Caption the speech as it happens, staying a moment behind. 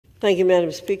Thank you,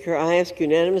 Madam Speaker. I ask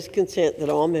unanimous consent that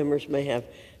all members may have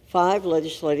 5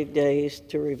 legislative days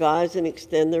to revise and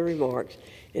extend their remarks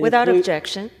Without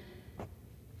objection.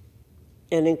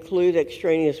 And include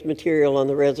extraneous material on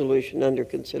the resolution under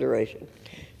consideration.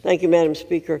 Thank you, Madam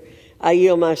Speaker. I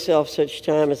yield myself such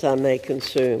time as I may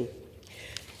consume.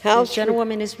 The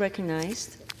gentlewoman is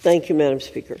recognized. Thank you, Madam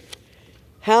Speaker.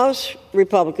 House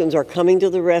Republicans are coming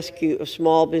to the rescue of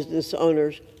small business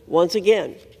owners once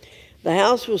again. The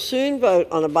House will soon vote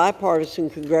on a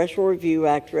bipartisan Congressional Review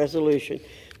Act resolution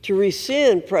to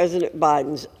rescind President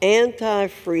Biden's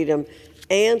anti-freedom,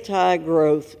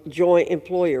 anti-growth joint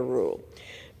employer rule.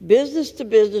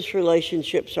 Business-to-business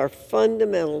relationships are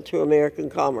fundamental to American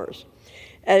commerce.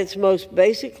 At its most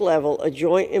basic level, a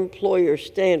joint employer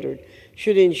standard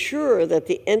should ensure that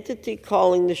the entity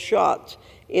calling the shots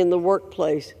in the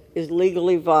workplace is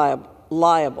legally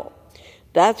liable.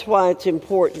 That's why it's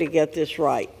important to get this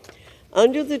right.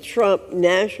 Under the Trump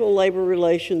National Labor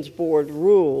Relations Board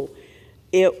rule,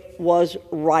 it was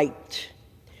right.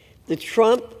 The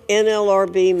Trump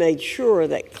NLRB made sure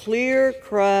that clear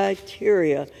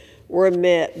criteria were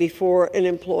met before an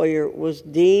employer was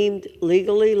deemed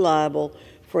legally liable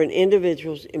for an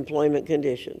individual's employment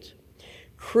conditions.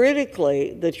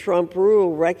 Critically, the Trump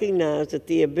rule recognized that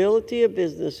the ability of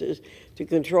businesses to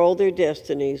control their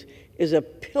destinies is a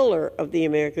pillar of the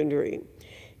American dream.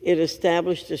 It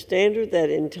established a standard that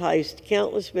enticed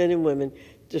countless men and women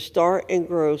to start and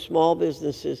grow small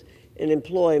businesses and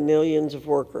employ millions of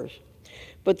workers.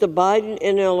 But the Biden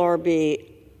NLRB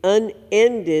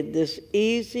unended this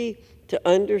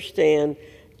easy-to-understand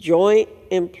joint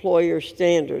employer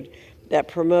standard that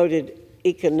promoted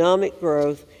economic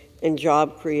growth and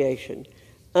job creation.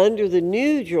 Under the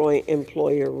new joint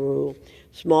employer rule,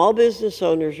 small business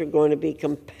owners are going to be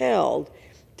compelled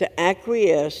to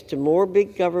acquiesce to more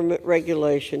big government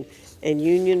regulation and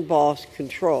union boss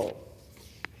control.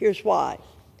 Here's why.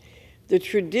 The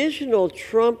traditional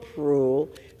Trump rule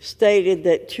stated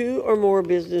that 2 or more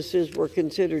businesses were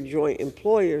considered joint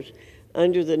employers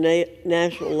under the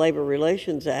National Labor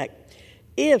Relations Act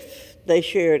if they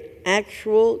shared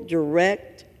actual,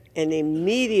 direct, and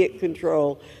immediate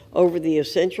control over the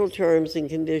essential terms and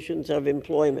conditions of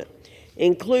employment,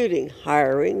 including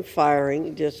hiring,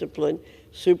 firing, discipline,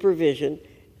 supervision,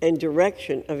 and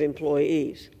direction of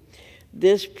employees.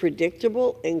 This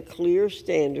predictable and clear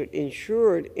standard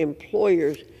ensured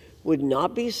employers would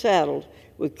not be saddled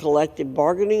with collective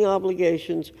bargaining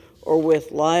obligations or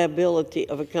with liability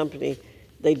of a company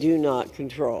they do not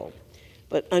control.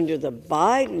 But under the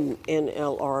Biden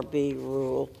NLRB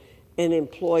rule, an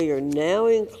employer now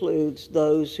includes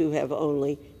those who have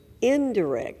only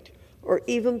indirect or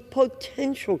even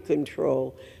potential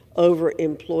control over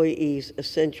employees'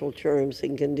 essential terms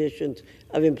and conditions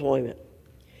of employment.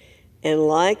 And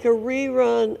like a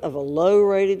rerun of a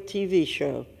low-rated TV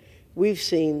show, we've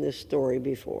seen this story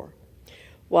before.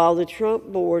 While the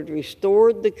Trump board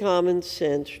restored the common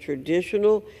sense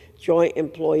traditional joint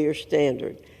employer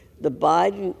standard, the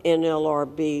Biden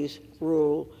NLRB's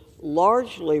rule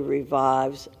largely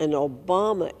revives an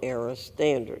Obama-era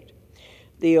standard.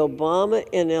 The Obama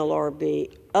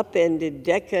NLRB upended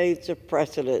decades of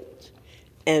precedent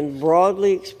and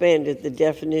broadly expanded the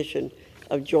definition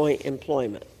of joint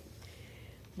employment.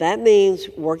 That means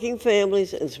working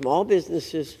families and small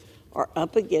businesses are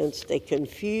up against a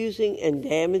confusing and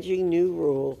damaging new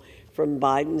rule from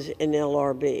Biden's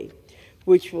NLRB,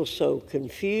 which will sow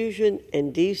confusion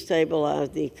and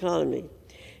destabilize the economy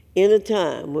in a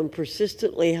time when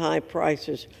persistently high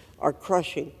prices are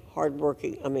crushing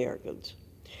hardworking Americans.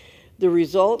 The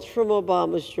results from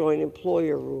Obama's joint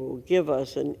employer rule give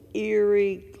us an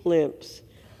eerie glimpse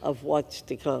of what's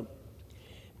to come.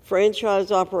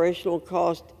 Franchise operational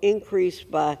costs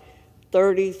increased by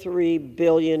 $33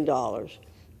 billion.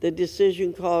 The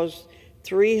decision caused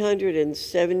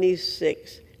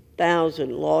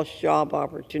 376,000 lost job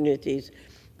opportunities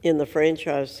in the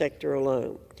franchise sector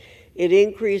alone. It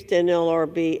increased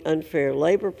NLRB unfair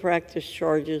labor practice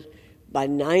charges by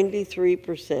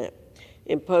 93%,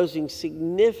 imposing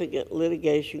significant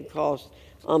litigation costs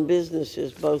on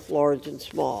businesses both large and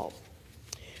small.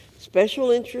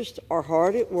 Special interests are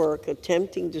hard at work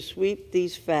attempting to sweep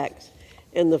these facts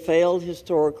and the failed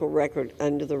historical record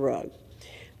under the rug.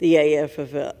 The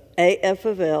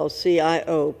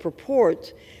AFL-CIO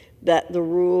purports that the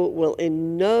rule will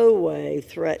in no way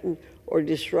threaten or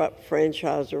disrupt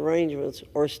franchise arrangements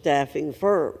or staffing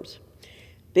firms.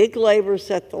 Big labor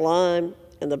set the line,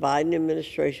 and the Biden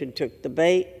administration took the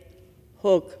bait,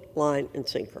 hook, line, and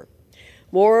sinker.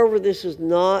 Moreover, this is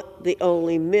not the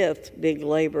only myth big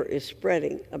labor is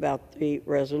spreading about the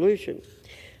resolution.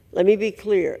 Let me be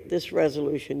clear, this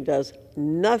resolution does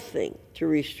nothing to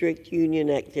restrict union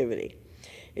activity.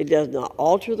 It does not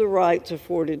alter the rights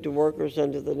afforded to workers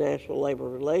under the National Labor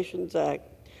Relations Act.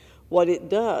 What it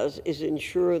does is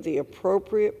ensure the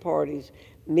appropriate parties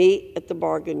meet at the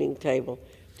bargaining table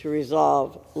to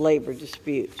resolve labor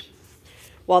disputes.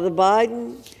 While the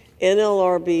Biden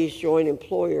NLRB's joint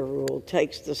employer rule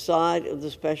takes the side of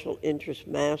the special interest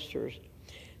masters,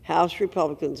 House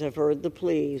Republicans have heard the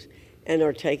pleas and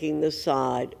are taking the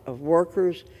side of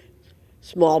workers,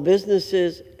 small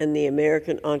businesses, and the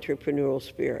American entrepreneurial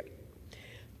spirit.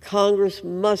 Congress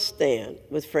must stand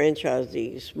with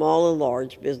franchisees, small and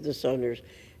large business owners,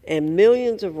 and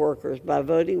millions of workers by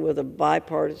voting with a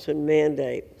bipartisan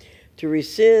mandate to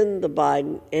rescind the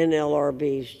Biden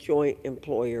NLRB's joint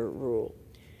employer rule.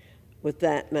 With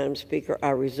that, Madam Speaker, I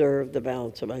reserve the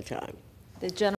balance of my time. The gentleman